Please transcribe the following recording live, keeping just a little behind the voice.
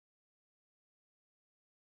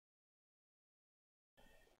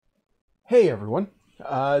Hey everyone,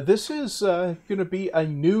 this is going to be a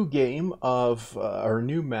new game of, or a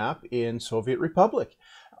new map in Soviet Republic.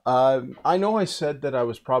 I know I said that I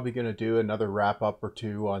was probably going to do another wrap up or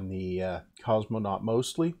two on the cosmonaut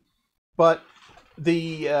mostly, but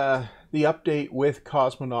the update with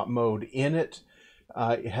cosmonaut mode in it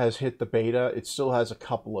has hit the beta. It still has a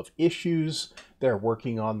couple of issues. They're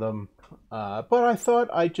working on them, but I thought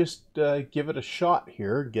I'd just give it a shot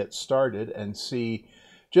here, get started, and see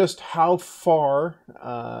just how far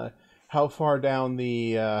down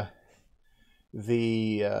the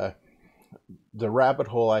the rabbit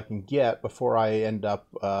hole I can get before I end up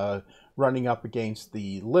running up against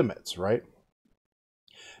the limits, right?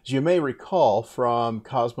 As you may recall from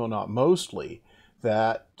Cosmonaut mostly,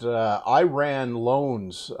 that I ran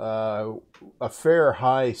loans, a fair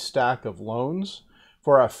high stack of loans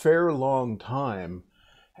for a fair long time,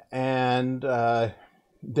 and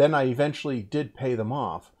then I eventually did pay them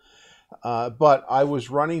off. But I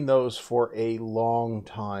was running those for a long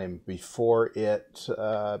time before it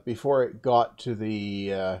got to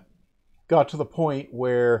the point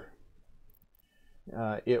where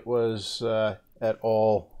it was at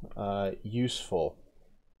all useful.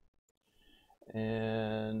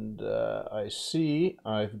 And I see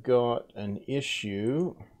I've got an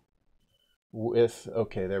issue with.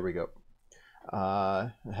 Okay, there we go.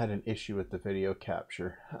 I had an issue with the video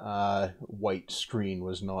capture. White screen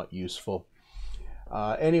was not useful.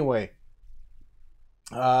 Anyway,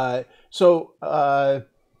 so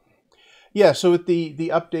yeah, so with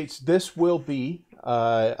the updates, this will be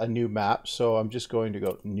a new map. So I'm just going to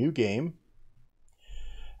go new game.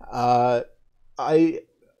 Uh, I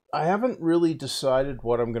I haven't really decided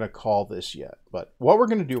what I'm going to call this yet, but what we're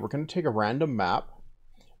going to do, we're going to take a random map.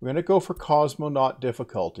 We're going to go for cosmonaut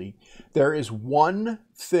difficulty. There is one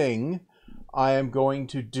thing I am going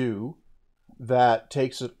to do that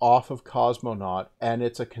takes it off of cosmonaut, and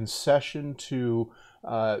it's a concession to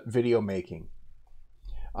video making.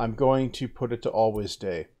 I'm going to put it to always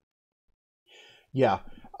day. Yeah.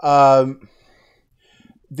 Um,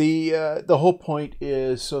 the whole point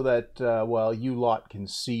is so that well, you lot can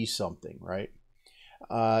see something, right?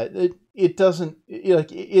 It doesn't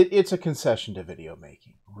it's a concession to video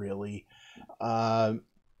making, really. Um,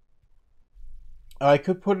 I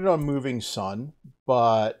could put it on moving sun,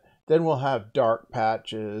 but then we'll have dark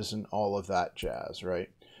patches and all of that jazz, right?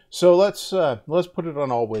 So let's put it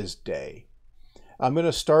on always day. I'm going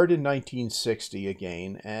to start in 1960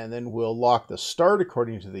 again, and then we'll lock the start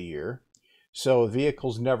according to the year, so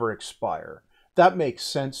vehicles never expire. That makes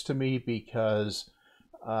sense to me because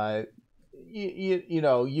uh, you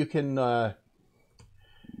know you can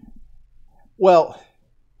well,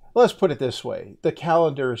 let's put it this way: the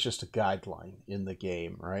calendar is just a guideline in the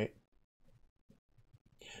game, right?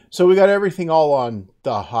 So we got everything all on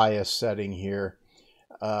the highest setting here,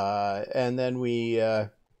 and then we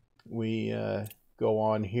go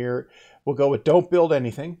on here. We'll go with don't build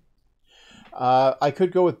anything. I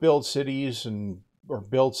could go with build cities or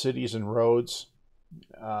build cities and roads.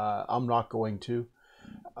 I'm not going to.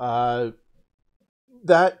 Uh,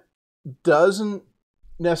 that doesn't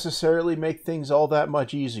necessarily make things all that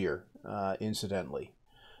much easier, incidentally.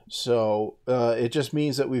 So it just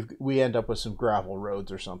means that we end up with some gravel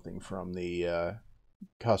roads or something from the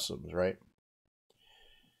customs, right?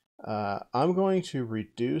 I'm going to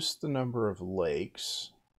reduce the number of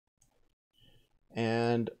lakes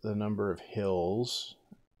and the number of hills,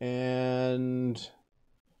 and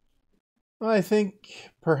I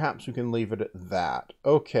think perhaps we can leave it at that.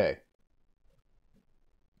 Okay.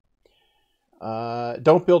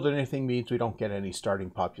 Don't build anything means we don't get any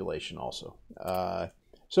starting population also.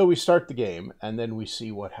 So we start the game, and then we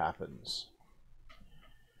see what happens.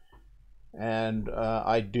 And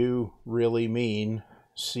I do really mean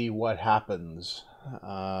see what happens.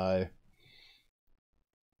 I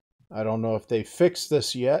don't know if they fixed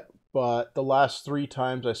this yet, but the last 3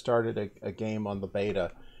 times I started a game on the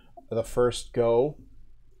beta, the first go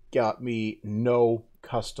got me no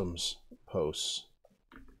customs posts.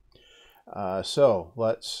 So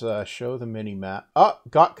let's show the mini map. Oh,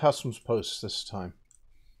 got customs posts this time.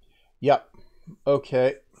 Yep.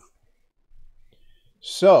 Okay.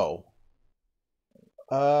 So,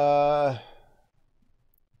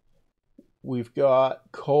 we've got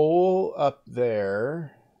coal up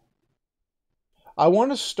there. I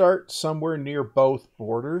want to start somewhere near both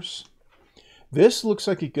borders. This looks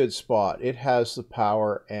like a good spot. It has the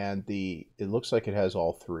power and it looks like it has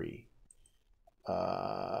all three.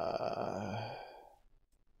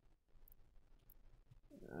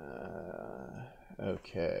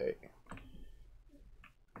 Okay.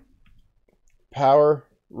 Power,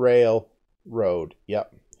 rail, road.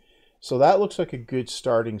 Yep. So that looks like a good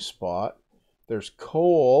starting spot. There's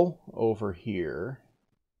coal over here.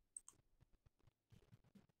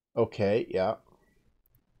 Okay, yeah.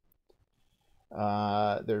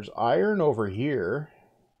 There's iron over here.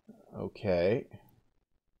 Okay.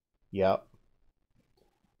 Yep.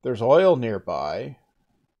 There's oil nearby.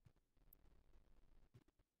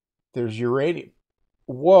 There's uranium.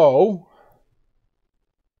 Whoa.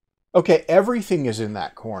 Okay, everything is in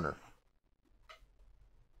that corner.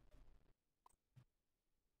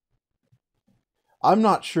 I'm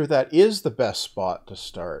not sure that is the best spot to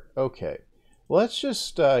start. Okay, let's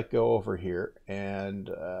just go over here and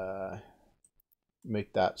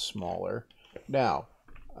make that smaller. Now,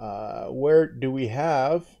 where do we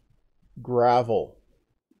have gravel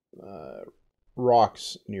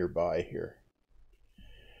rocks nearby here?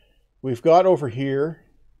 We've got over here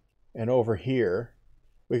and over here.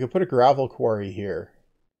 We could put a gravel quarry here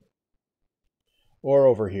or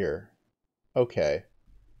over here. Okay.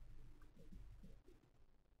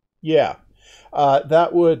 Yeah,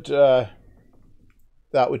 that would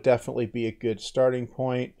definitely be a good starting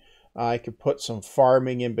point. I could put some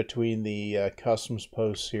farming in between the customs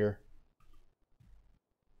posts here.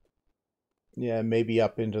 Yeah, maybe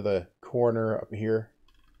up into the corner up here.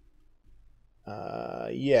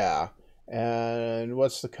 Yeah, and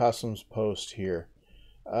what's the customs post here?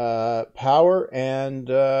 Power and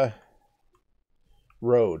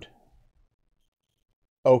road.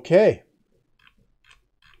 Okay.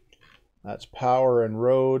 That's power and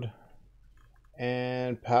road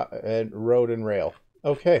and road and rail.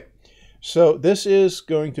 Okay, so this is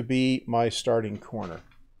going to be my starting corner.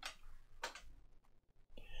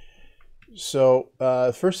 So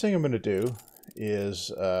first thing I'm going to do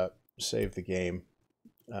is save the game.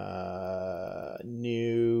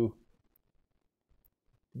 New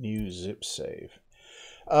zip save.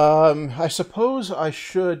 I suppose I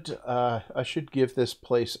should give this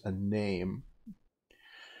place a name.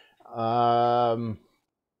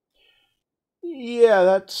 Yeah,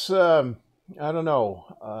 that's I don't know.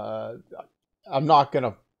 I'm not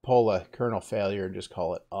gonna pull a kernel failure and just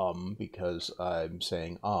call it because I'm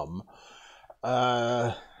saying I'm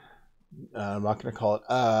not gonna call it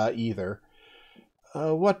either.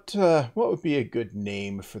 What would be a good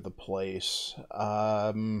name for the place?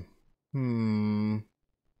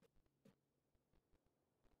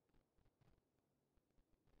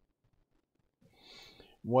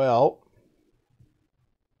 Well,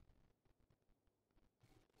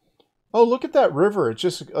 oh, look at that river. It's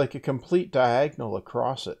just like a complete diagonal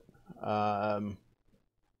across it. Hmm.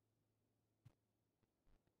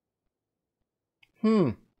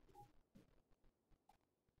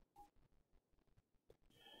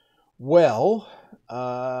 Well,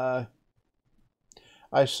 I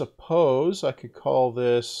suppose I could call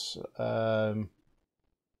this, I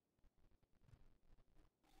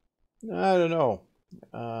don't know.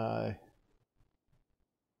 I'll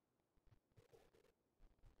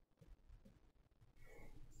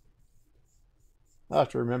have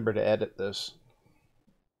to remember to edit this.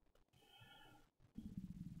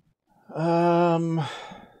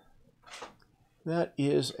 That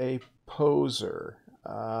is a poser.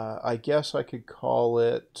 I guess I could call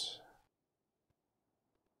it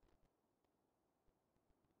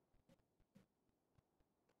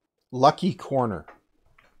Lucky Corner.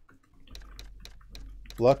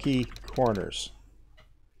 Lucky Corners.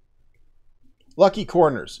 Lucky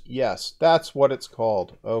Corners. Yes, that's what it's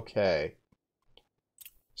called. Okay.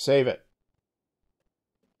 Save it.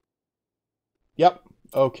 Yep.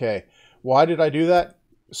 Okay. Why did I do that?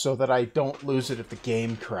 So that I don't lose it if the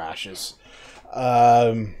game crashes.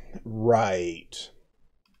 Right.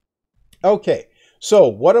 Okay. So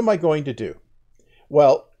what am I going to do?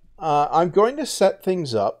 Well, I'm going to set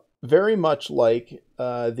things up very much like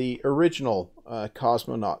the original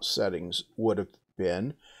cosmonaut settings would have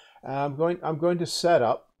been. I'm going to set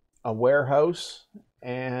up a warehouse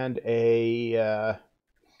and a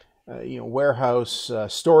warehouse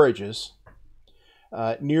storages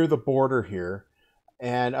near the border here,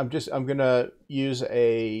 and I'm going to use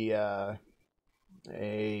a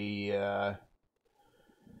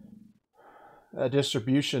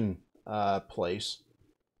distribution place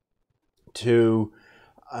to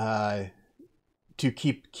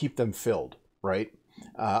keep them filled, right?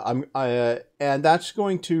 And that's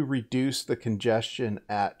going to reduce the congestion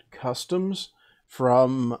at customs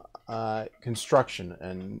from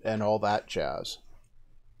construction and all that jazz.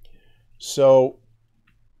 So,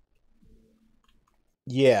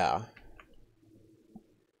 yeah.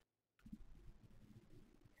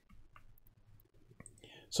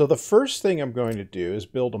 So the first thing I'm going to do is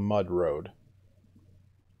build a mud road.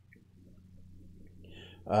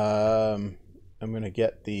 I'm going to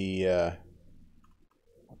get the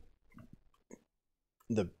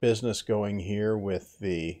business going here with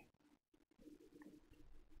the...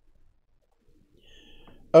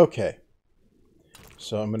 Okay.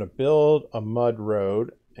 So I'm going to build a mud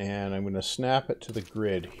road, and I'm going to snap it to the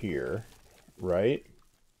grid here, right?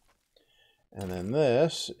 And then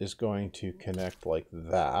this is going to connect like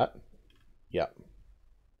that. Yep.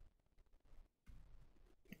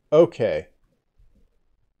 Okay.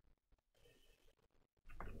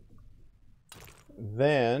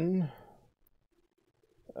 Then,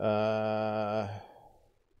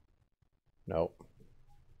 nope.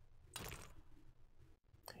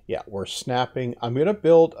 Yeah, we're snapping. I'm going to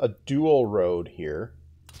build a dual road here.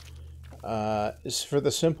 It's for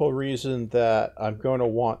the simple reason that I'm going to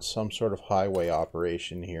want some sort of highway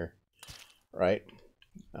operation here, right?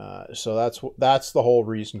 So that's the whole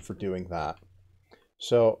reason for doing that.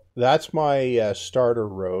 So that's my starter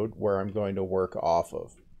road where I'm going to work off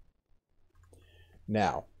of.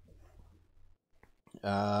 Now,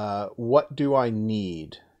 what do I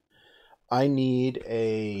need? I need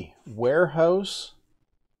a warehouse,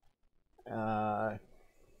 and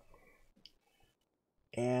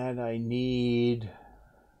I need...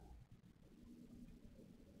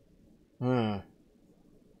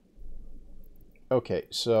 Okay,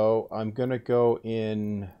 so I'm going to go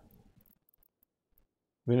in...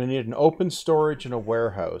 I'm going to need an open storage and a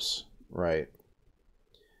warehouse, right?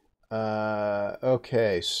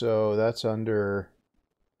 Okay, so that's under...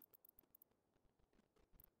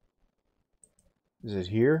 Is it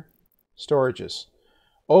here? Storages.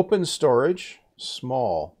 Open storage,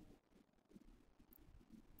 small.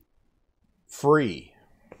 Free.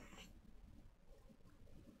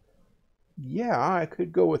 Yeah, I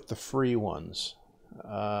could go with the free ones.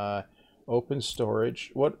 Open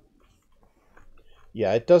storage. What?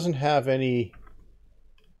 Yeah, it doesn't have any...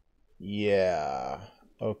 Yeah,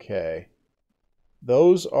 okay.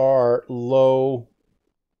 Those are low...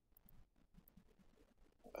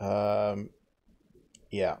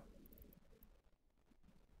 yeah.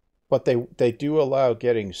 But they do allow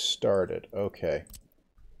getting started. Okay.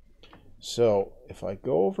 So if I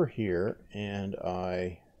go over here and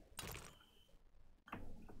I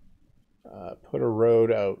put a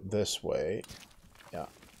road out this way, yeah.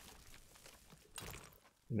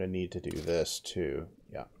 I'm going to need to do this too.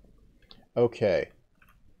 Yeah. Okay.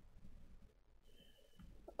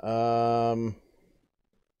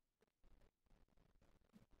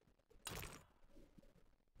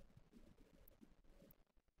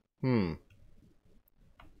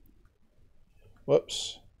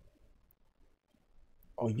 Whoops.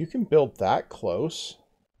 Oh, you can build that close?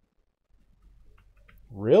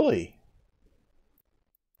 Really?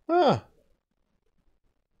 Huh.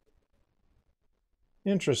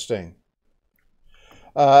 Interesting.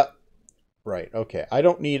 Right, okay. I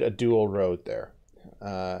don't need a dual road there.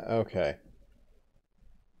 Okay.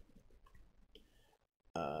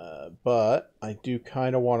 But I do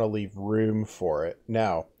kind of want to leave room for it.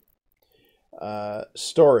 Now,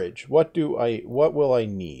 storage. What will I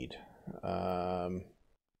need?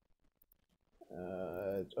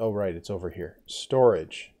 Oh, right, it's over here.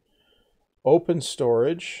 Storage. Open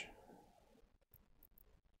storage.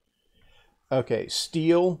 Okay,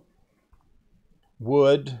 steel,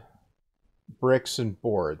 wood, bricks, and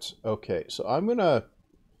boards. Okay, so I'm gonna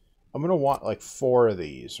want like 4 of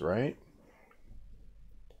these, right?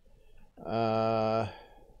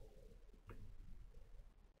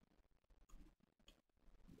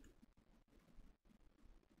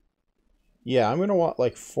 Yeah, I'm gonna want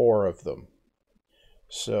like 4 of them.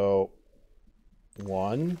 So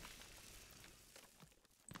 1,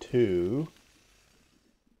 2,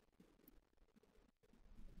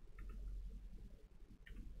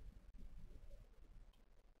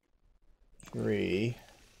 3,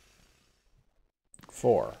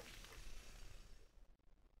 4.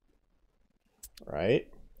 Right?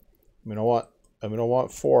 I'm gonna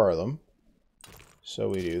want 4 of them. So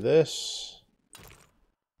we do this.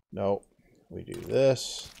 No, we do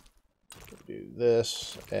this. We do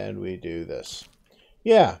this, and we do this.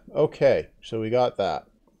 Yeah, okay. So we got that.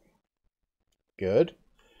 Good.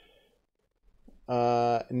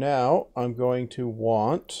 Now I'm going to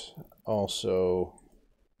want also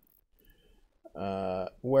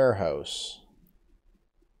warehouse.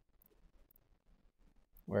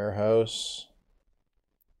 Warehouse.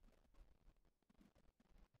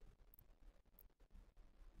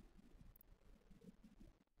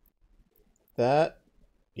 That,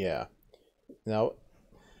 yeah. Now,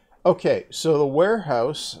 okay, so the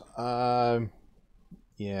warehouse,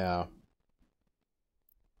 yeah.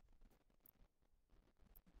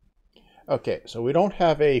 Okay, so we don't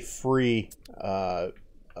have a free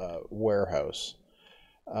warehouse.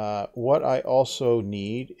 What I also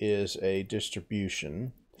need is a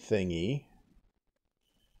distribution thingy.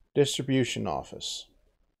 Distribution office.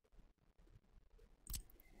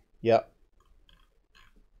 Yep.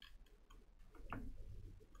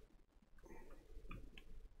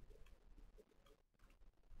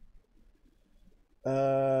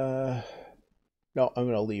 No, I'm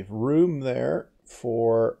going to leave room there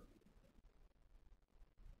for...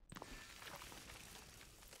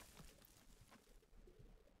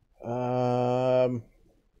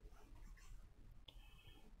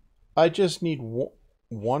 I just need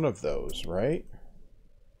one of those, right?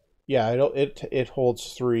 Yeah, it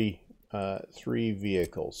holds three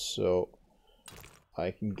vehicles, so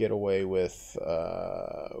I can get away with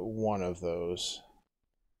one of those.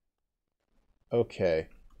 Okay.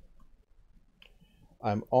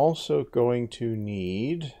 I'm also going to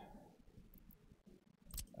need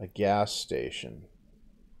a gas station.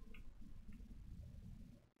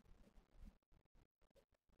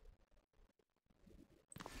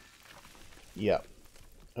 Yep.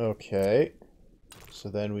 Okay. So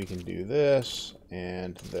then we can do this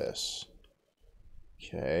and this.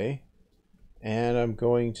 Okay. And I'm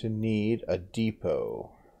going to need a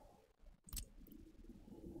depot.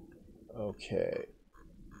 Okay.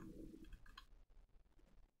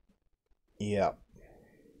 Yep.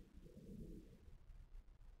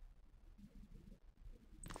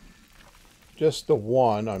 Just the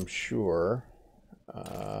one, I'm sure.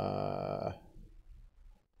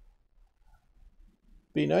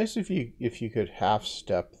 Be nice if you could half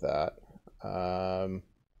step that.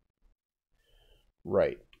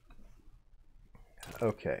 Right.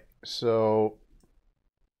 Okay. So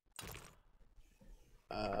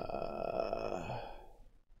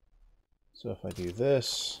if I do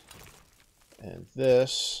this and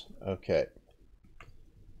this, okay.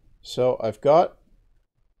 So I've got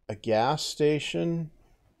a gas station.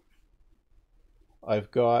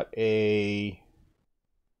 I've got a...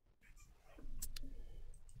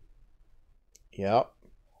 Yep.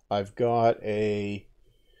 I've got a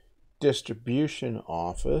distribution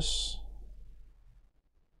office.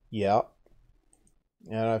 Yep.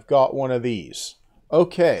 And I've got one of these.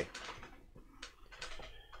 Okay.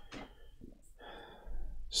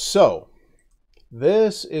 So,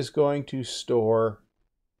 this is going to store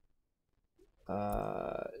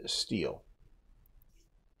steel.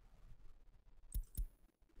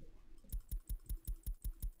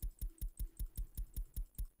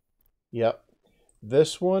 Yep.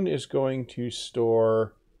 This one is going to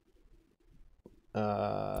store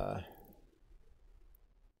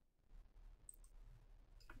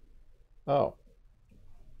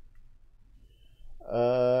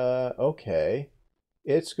okay.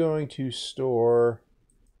 It's going to store...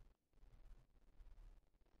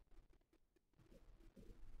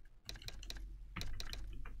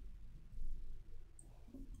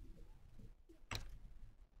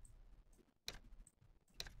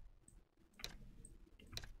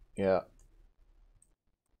 Yeah.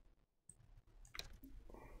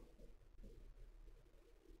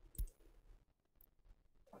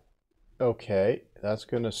 Okay, that's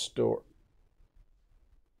going to store...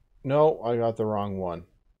 No, I got the wrong one.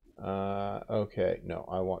 Okay, no,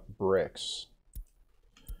 I want bricks.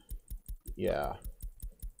 Yeah.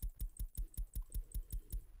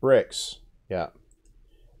 Bricks, yeah.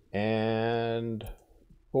 And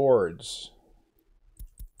boards.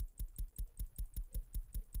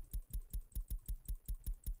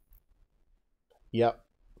 Yep.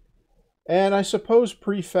 And I suppose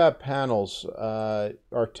prefab panels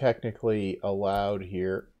are technically allowed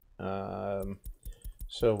here.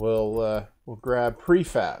 So we'll grab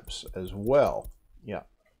prefabs as well. Yeah.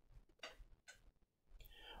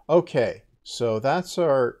 Okay, so that's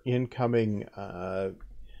our incoming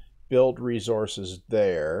build resources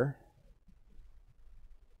there.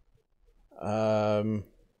 Now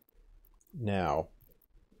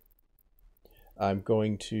I'm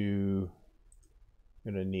going to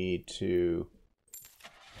need to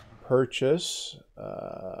purchase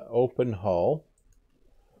open hull.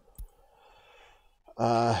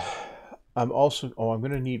 I'm going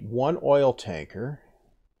to need one oil tanker.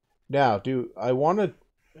 Now, do I want to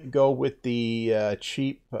go with the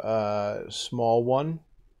cheap small one,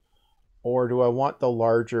 or do I want the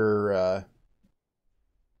larger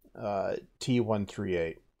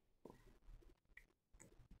T138?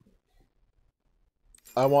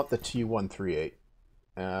 I want the T138.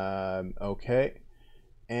 Okay.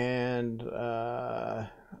 And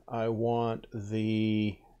I want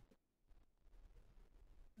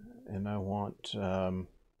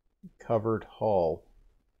covered hull.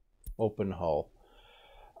 open hull.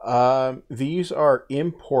 These are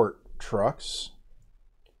import trucks.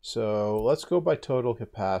 So let's go by total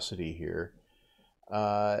capacity here.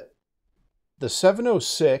 The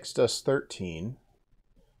 706 does 13.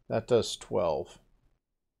 That does 12.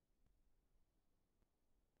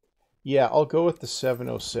 Yeah, I'll go with the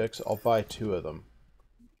 706. I'll buy 2 of them.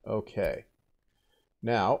 Okay.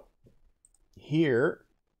 Now, here,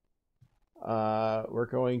 we're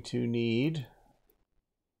going to need...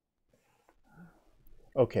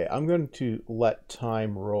 Okay, I'm going to let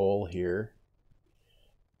time roll here.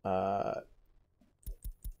 I'm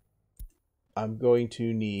going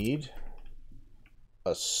to need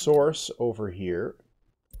a source over here,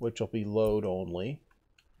 which will be load only.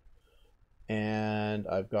 And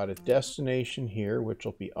I've got a destination here, which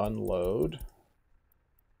will be unload.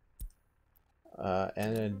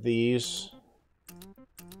 And then these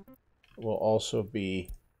will also be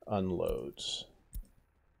unloads.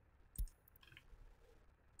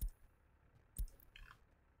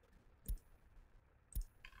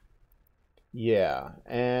 Yeah,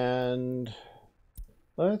 and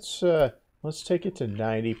let's take it to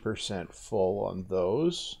 90% full on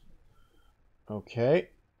those. Okay.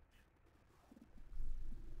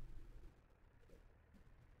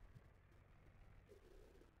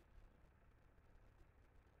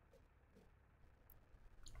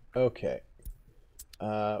 Okay.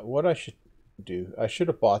 What I should do, I should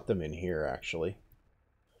have bought them in here actually.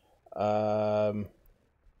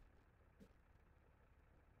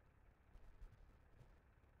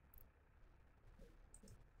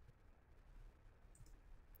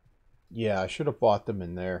 Yeah, I should have bought them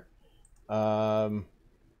in there.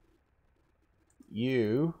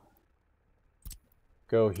 You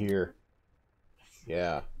go here.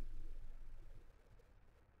 Yeah.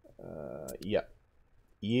 Yeah.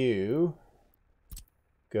 You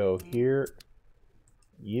go here.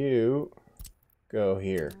 You go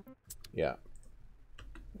here. Yeah.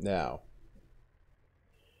 Now.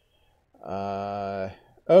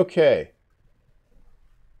 Okay.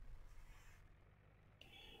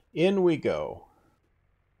 In we go.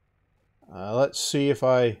 Let's see if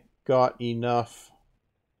I got enough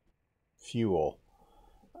fuel.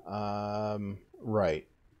 Right.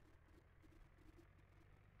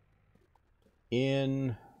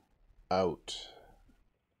 In, out.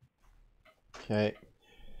 Okay.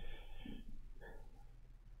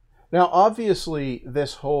 Now, obviously,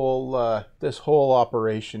 this whole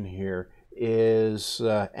operation here is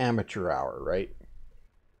amateur hour, right?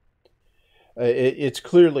 It's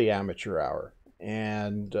clearly amateur hour,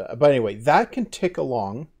 and but anyway, that can tick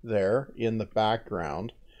along there in the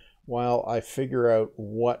background while I figure out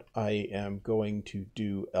what I am going to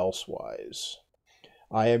do elsewise.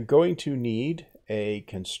 I am going to need a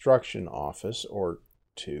construction office or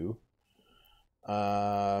 2.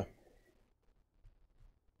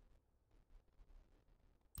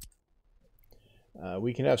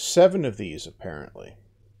 We can have 7 of these, apparently.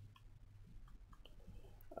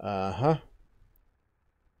 Uh-huh.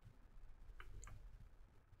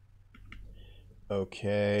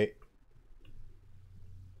 Okay.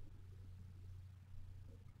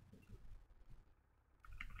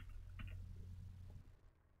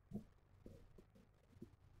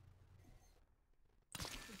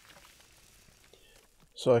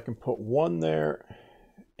 So I can put 1 there,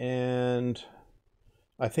 and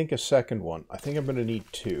I think a second one. I think I'm going to need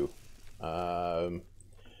 2.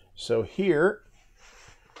 So here,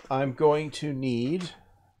 I'm going to need,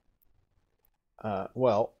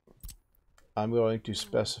 well, I'm going to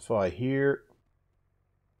specify here.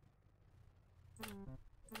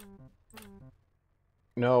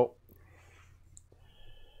 No.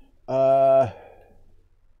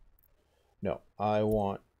 No, I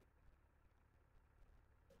want,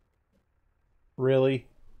 really?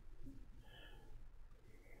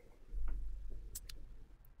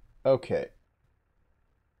 Okay.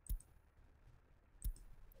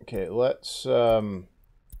 Okay, let's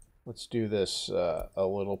do this a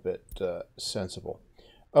little bit sensible.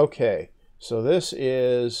 Okay, so this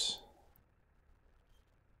is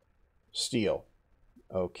steel.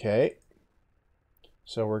 Okay,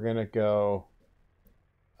 so we're going to go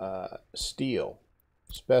steel,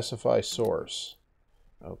 specify source.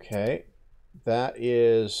 Okay, that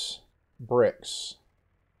is bricks.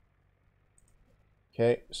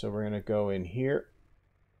 Okay, so we're going to go in here.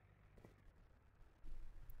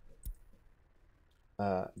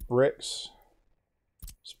 Bricks,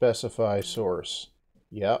 specify source.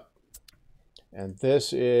 Yep. And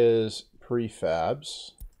this is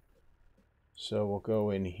prefabs. So we'll go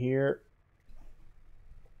in here.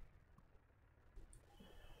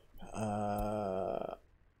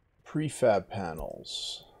 Prefab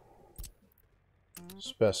panels.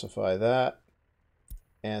 specify that,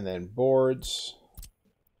 and then boards,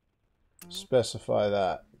 specify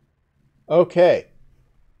that. Okay.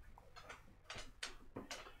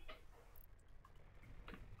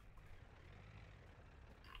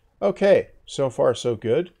 Okay, so far so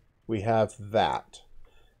good. We have that.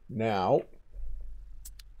 Now,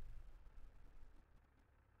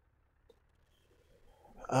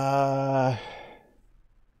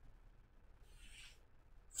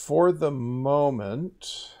 for the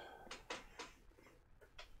moment,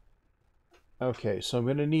 okay, so I'm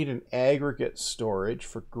going to need an aggregate storage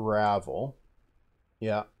for gravel.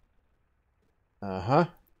 Yeah.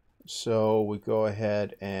 So we go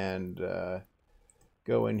ahead and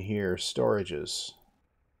go in here, storages.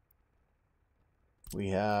 We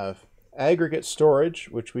have aggregate storage,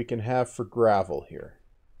 which we can have for gravel here.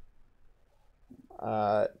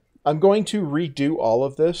 I'm going to redo all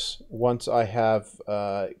of this once I have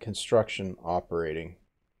construction operating.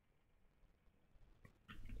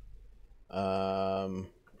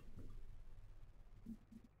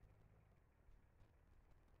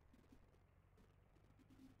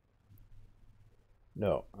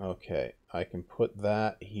 No, okay. I can put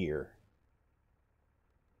that here.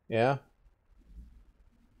 Yeah?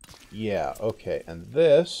 Yeah, okay. And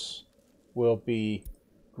this will be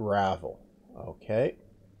gravel. Okay.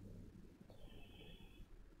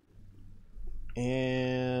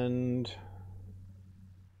 And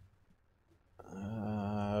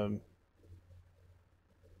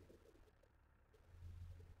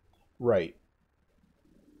right.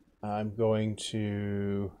 I'm going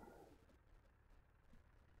to...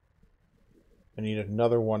 I need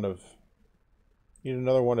another one of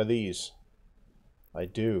these. I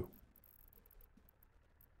do.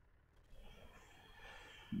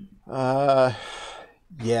 Yeah,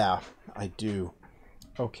 I do.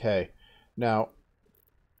 Okay. Now,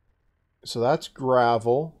 so that's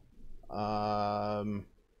gravel.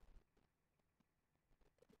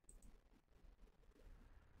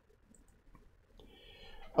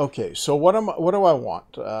 Okay, so what do I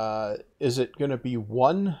want? Is it going to be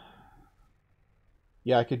one?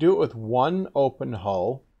 Yeah, I could do it with one open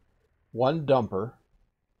hull, one dumper.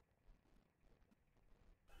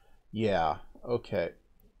 Yeah, okay.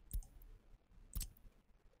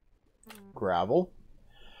 Gravel.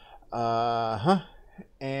 And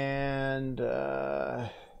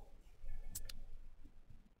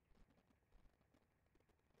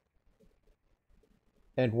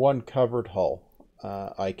one covered hull.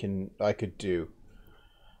 I could do.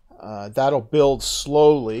 That'll build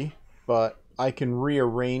slowly, but I can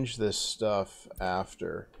rearrange this stuff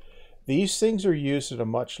after. These things are used at a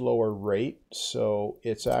much lower rate, so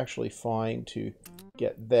it's actually fine to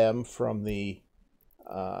get them from the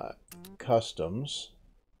customs.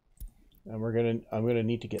 And I'm gonna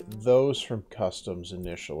need to get those from customs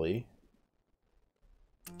initially.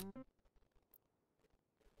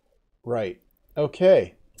 Right.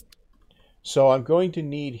 Okay. So I'm going to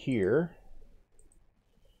need here.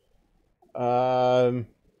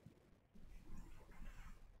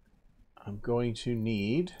 I'm going to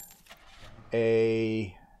need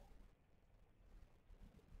a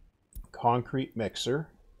concrete mixer.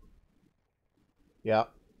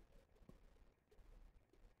 Yep.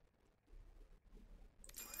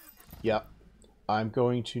 Yep. I'm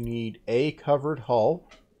going to need a covered hull.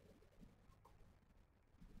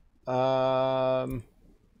 The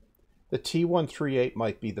T138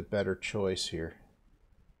 might be the better choice here.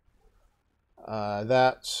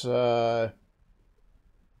 That's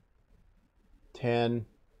 10,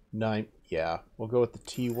 9. Yeah, we'll go with the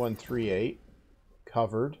T138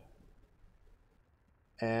 covered.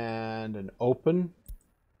 And an open.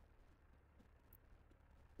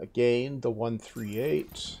 Again, the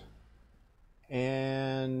 138.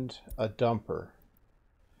 And a dumper.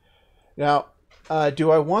 Now,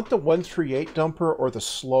 do I want the 138 dumper or the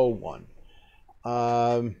slow one?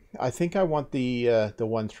 I think I want the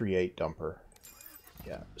 138 dumper.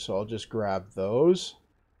 Yeah, so I'll just grab those.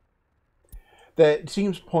 That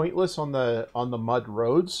seems pointless on the mud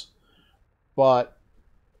roads, but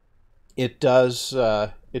it does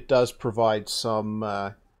provide some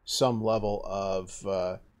level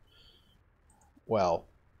of well,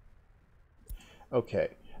 okay,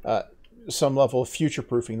 some level of future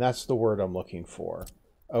proofing. That's the word I'm looking for.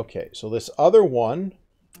 Okay, so this other one,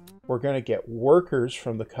 we're going to get workers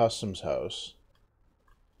from the customs house,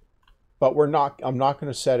 but I'm not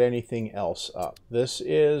going to set anything else up. This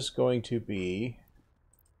is going to be,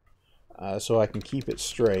 so I can keep it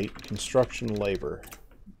straight, construction labor.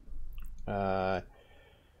 And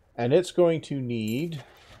it's going to need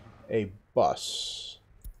a bus.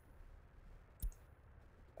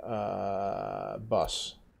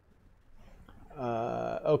 bus.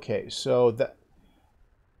 Okay, so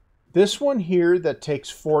this one here that takes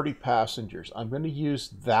 40 passengers, I'm going to use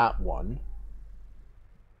that one.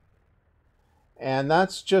 And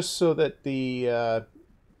that's just so that the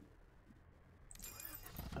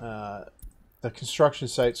construction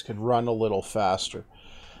sites can run a little faster.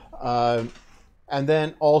 And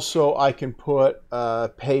then also I can put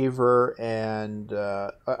paver and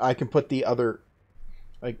I can put the other,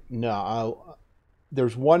 like, no,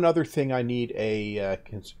 there's one other thing I need a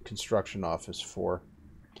construction office for.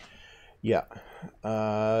 Yeah.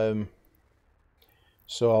 So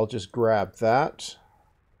I'll just grab that.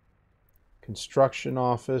 Construction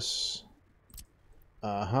office.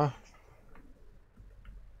 Uh-huh.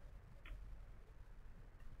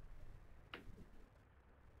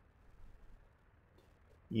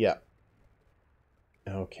 Yeah.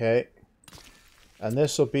 Okay. And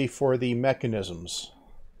this will be for the mechanisms.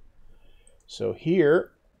 So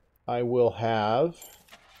here I will have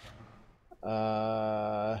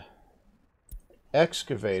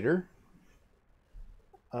excavator.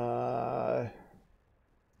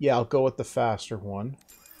 Yeah, I'll go with the faster one.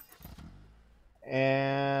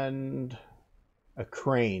 And a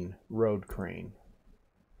crane, road crane.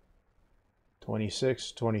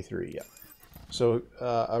 26, 23, yeah. So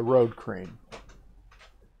a road crane.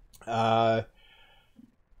 So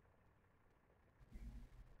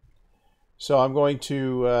I'm going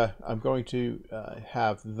to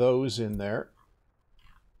have those in there,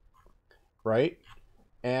 right?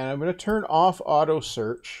 And I'm going to turn off auto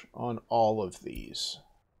search on all of these.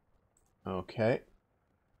 Okay.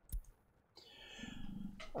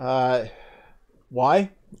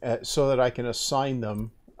 Why? So that I can assign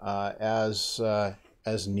them as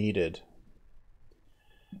needed.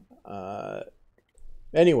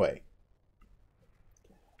 Anyway,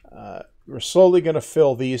 we're slowly going to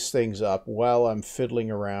fill these things up while I'm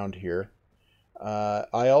fiddling around here.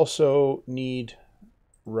 I also need,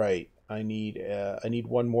 right, I need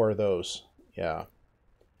one more of those. Yeah,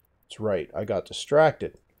 that's right. I got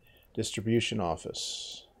distracted. Distribution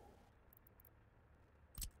office.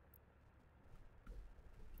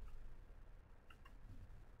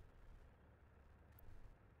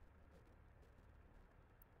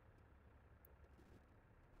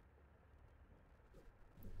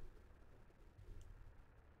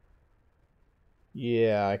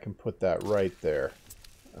 Yeah, I can put that right there.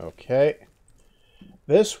 Okay.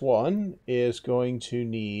 This one is going to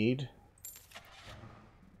need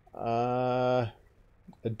a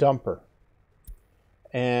dumper.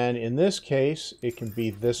 And in this case, it can be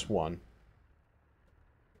this one.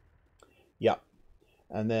 Yeah.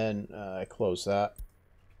 And then I close that.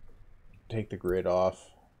 Take the grid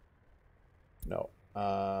off. No.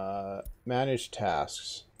 Manage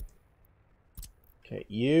tasks. Okay,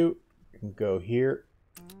 you can go here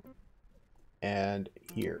and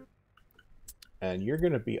here. And you're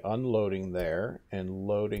going to be unloading there and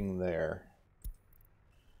loading there.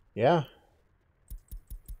 Yeah?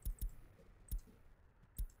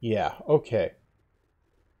 Yeah, okay.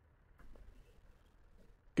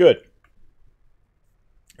 Good.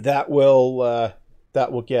 That will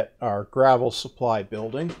get our gravel supply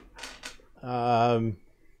building. Right.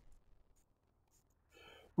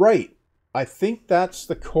 I think that's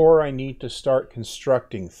the core I need to start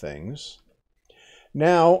constructing things.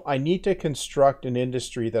 Now I need to construct an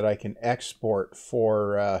industry that I can export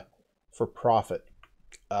for profit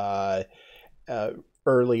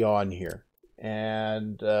early on here,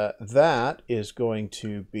 and that is going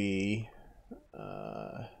to be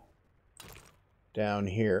down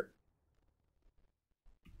here.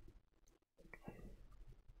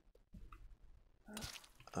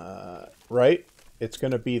 Right? It's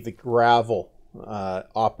going to be the gravel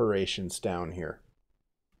operations down here.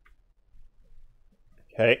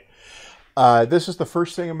 Okay. This is the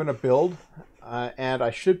first thing I'm going to build, and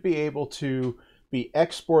I should be able to be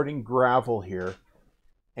exporting gravel here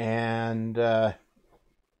and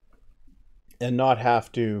not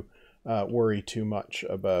have to worry too much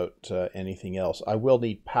about anything else. I will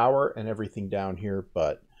need power and everything down here,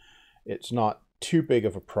 but it's not too big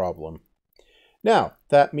of a problem. Now,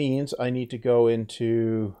 that means I need to go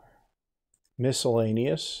into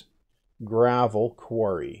miscellaneous gravel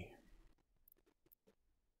quarry.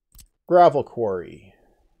 Gravel quarry.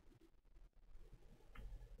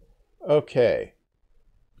 Okay.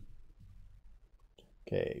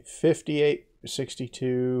 Okay, 58,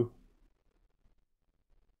 62.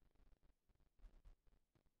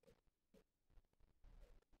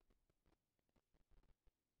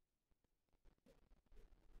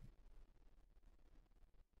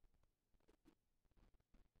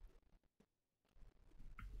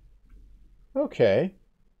 Okay.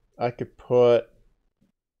 I could put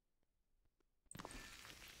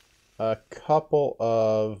a couple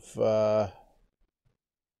of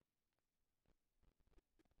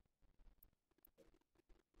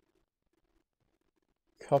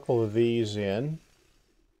these in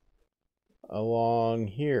along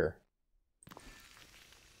here.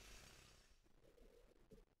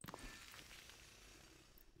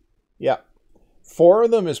 Yeah. 4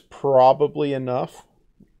 of them is probably enough.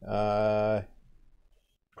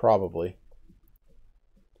 Probably.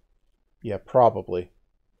 Yeah, probably.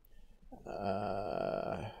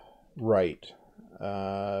 Right.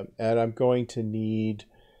 And I'm going to need...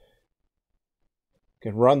 I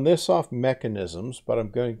can run this off mechanisms, but I'm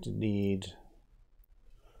going to need...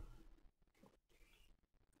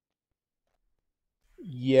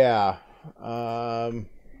 Yeah.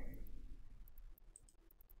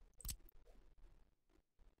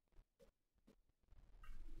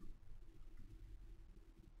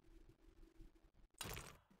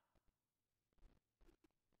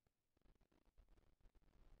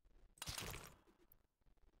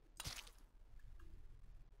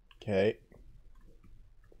 Okay.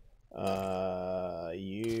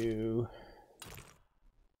 You.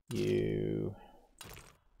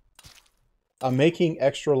 I'm making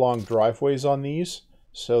extra long driveways on these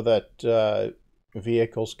so that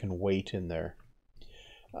vehicles can wait in there.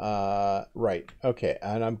 Right. Okay.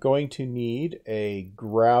 And I'm going to need a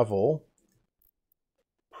gravel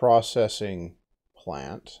processing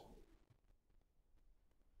plant.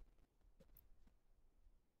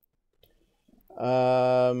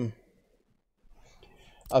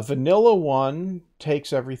 A vanilla one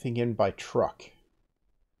takes everything in by truck.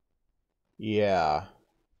 Yeah.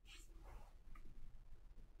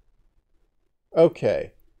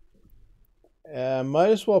 Okay. Might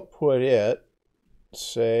as well put it,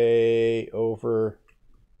 say, over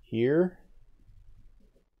here.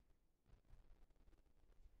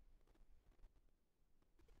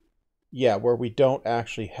 Yeah, where we don't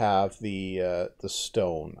actually have the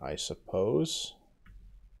stone, I suppose.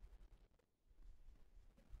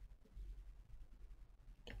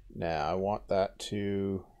 Now I want that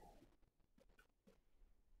to...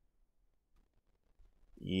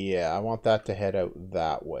 Yeah, I want that to head out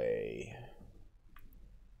that way.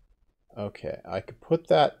 Okay, I could put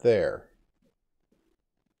that there.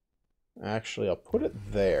 Actually, I'll put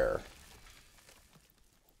it there.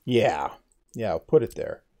 Yeah. Yeah, I'll put it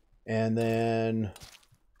there. And then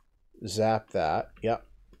zap that. Yep.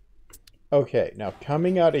 Okay, now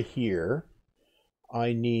coming out of here,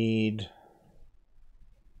 I'm going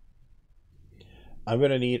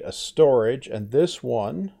to need a storage, and this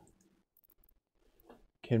one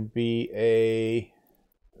can be a...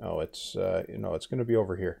 Oh, it's it's going to be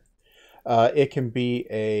over here. It can be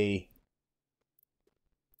a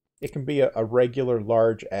regular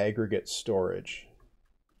large aggregate storage,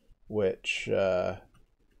 which I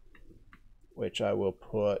will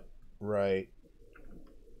put right.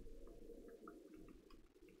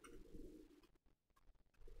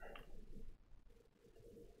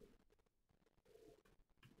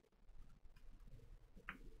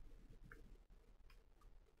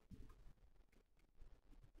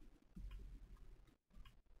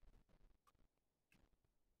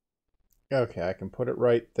 Okay, I can put it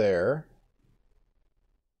right there.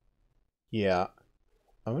 Yeah.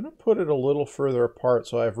 I'm going to put it a little further apart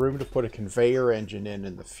so I have room to put a conveyor engine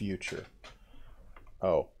in the future.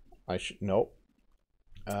 Oh, I should... Nope.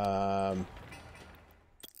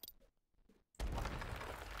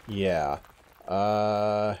 Yeah.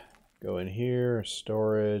 Go in here,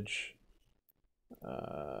 storage.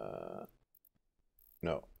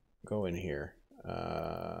 No, go in here.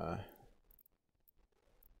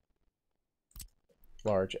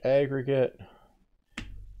 Large aggregate.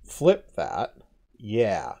 Flip that.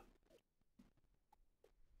 Yeah.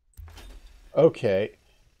 Okay.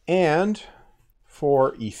 And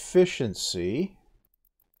for efficiency,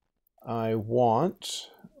 I want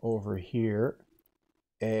over here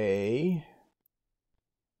a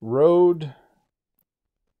road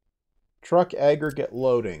truck aggregate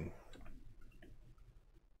loading.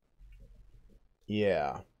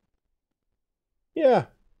 Yeah. Yeah.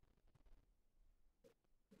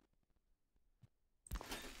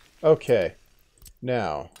 Okay.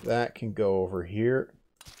 Now, that can go over here.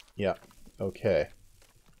 Yep. Okay.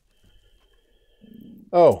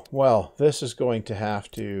 Oh, well, this is going to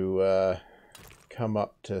have to come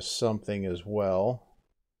up to something as well.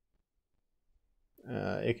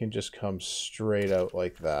 It can just come straight out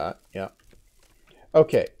like that. Yep.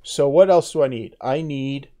 Okay, so what else do I need? I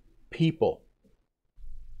need people.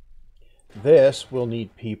 This will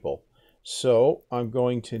need people. So I'm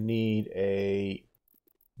going to need a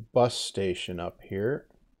bus station up here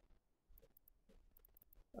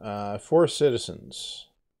for citizens.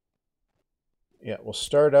 Yeah, we'll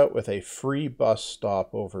start out with a free bus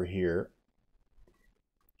stop over here.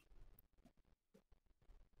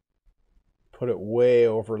 Put it way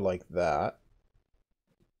over like that.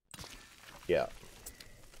 Yeah.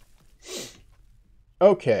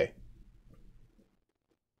 Okay.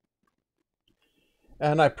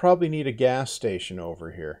 And I probably need a gas station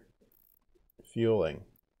over here. Fueling.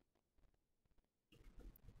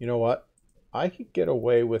 You know what? I could get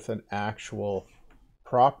away with an actual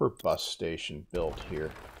proper bus station built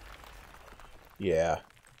here. Yeah,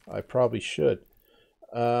 I probably should.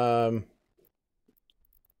 Bus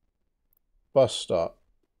stop.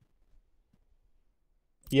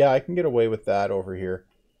 Yeah, I can get away with that over here.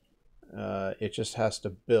 It just has to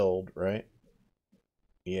build, right?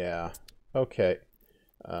 Yeah. Okay.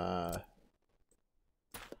 Let's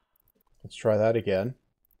try that again.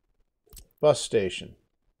 Bus station.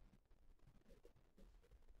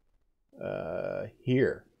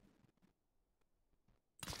 Here.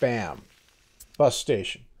 Bam. Bus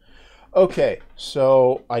station. Okay,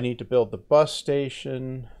 so I need to build the bus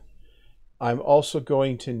station. I'm also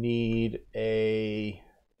going to need a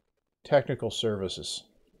technical services.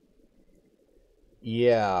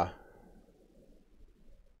 Yeah.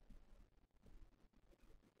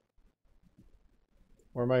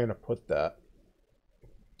 Where am I going to put that?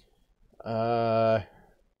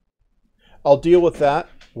 I'll deal with that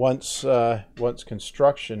once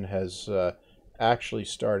construction has actually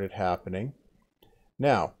started happening.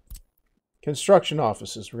 Now, construction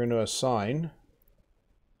offices, we're going to assign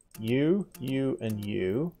you, you, and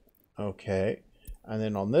you. Okay. And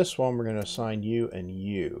then on this one, we're going to assign you and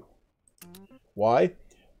you. Why?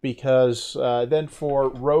 Because then for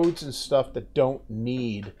roads and stuff that don't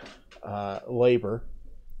need labor,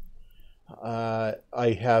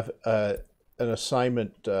 I have an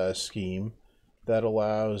assignment scheme that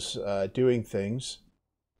allows doing things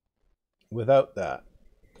without that.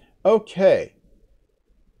 Okay.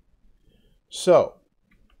 So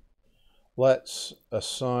let's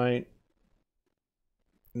assign.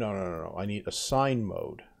 No. I need assign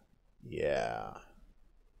mode. Yeah.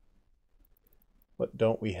 What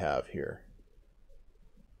don't we have here?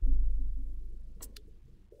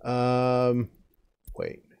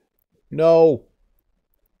 Wait. No.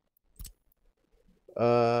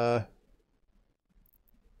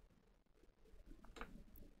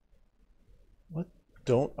 What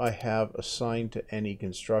don't I have assigned to any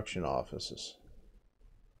construction offices?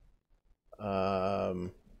 I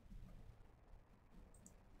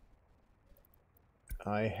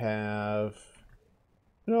have...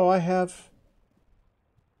 No, I have...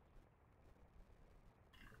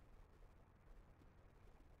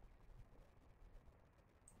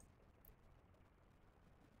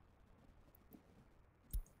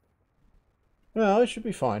 No, it should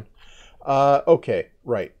be fine. Okay,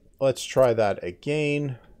 right. Let's try that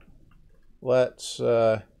again. Let's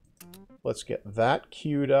get that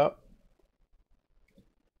queued up.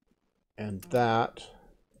 And that.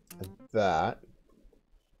 And that.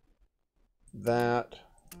 That.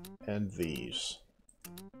 And these.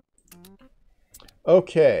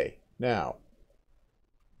 Okay, now.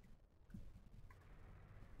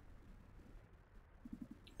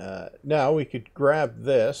 Now we could grab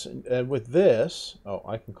this, and with this, oh,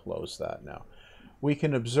 I can close that now. We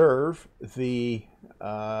can observe the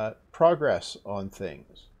progress on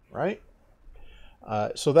things, right?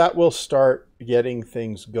 So that will start getting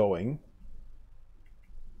things going.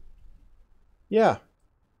 Yeah.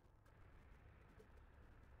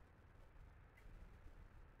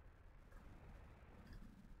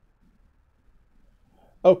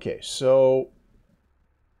 Okay, so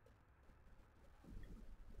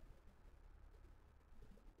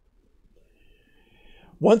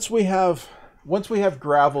once we have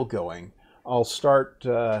gravel going, I'll start.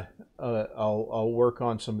 I'll work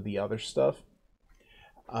on some of the other stuff,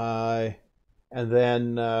 and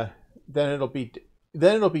then it'll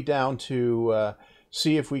be down to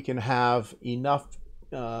see if we can have enough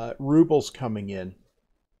rubles coming in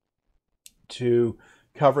to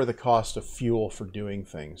cover the cost of fuel for doing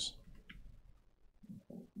things.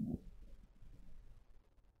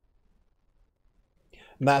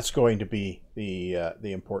 And that's going to be the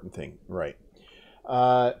important thing, right?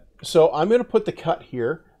 So I'm going to put the cut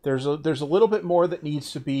here. There's a little bit more that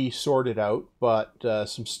needs to be sorted out, but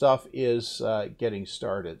some stuff is getting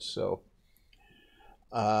started. So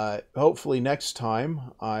hopefully next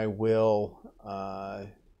time I will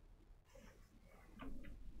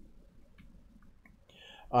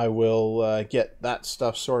I will get that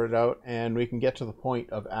stuff sorted out, and we can get to the point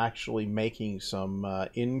of actually making some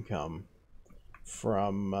income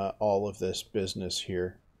from all of this business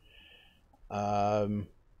here.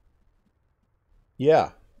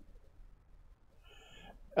 Yeah.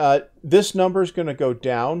 This number is going to go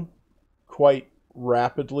down quite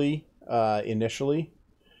rapidly initially.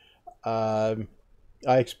 I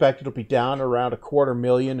expect it'll be down around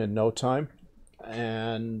 $250,000 in no time,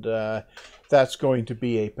 and that's going to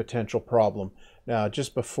be a potential problem. Now,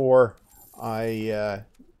 just before I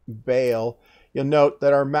bail, you'll note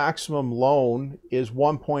that our maximum loan is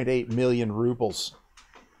 1.8 million rubles,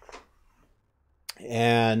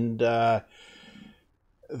 and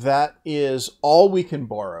that is all we can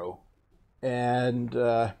borrow, and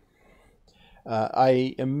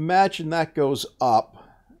I imagine that goes up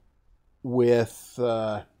with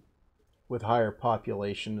higher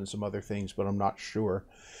population and some other things, but I'm not sure.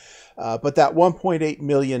 But that 1.8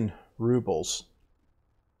 million rubles,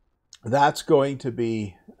 that's going to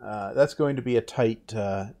be a tight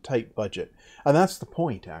budget, and that's the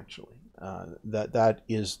point actually. That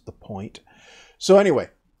is the point. So anyway,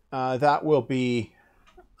 that will be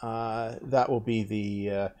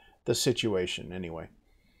the situation anyway.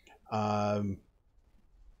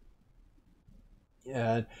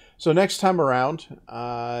 So next time around,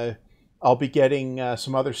 I'll be getting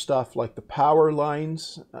some other stuff like the power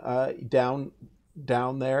lines down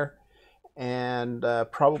there, and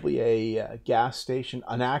probably a gas station,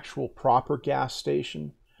 an actual proper gas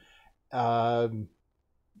station, and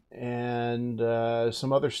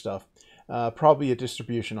some other stuff. Probably a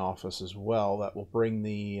distribution office as well that will bring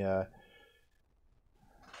the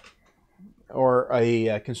or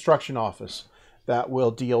a construction office that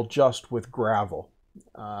will deal just with gravel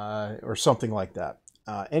or something like that.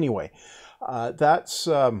 Anyway, that's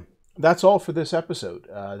all for this episode.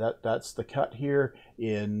 That's the cut here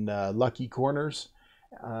in Lucky Corners.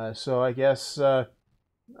 So I guess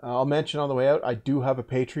I'll mention on the way out, I do have a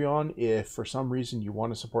Patreon. If for some reason you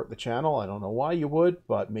want to support the channel, I don't know why you would,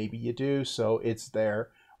 but maybe you do. So it's there.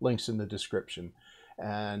 Links in the description.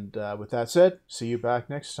 And with that said, see you back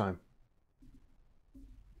next time.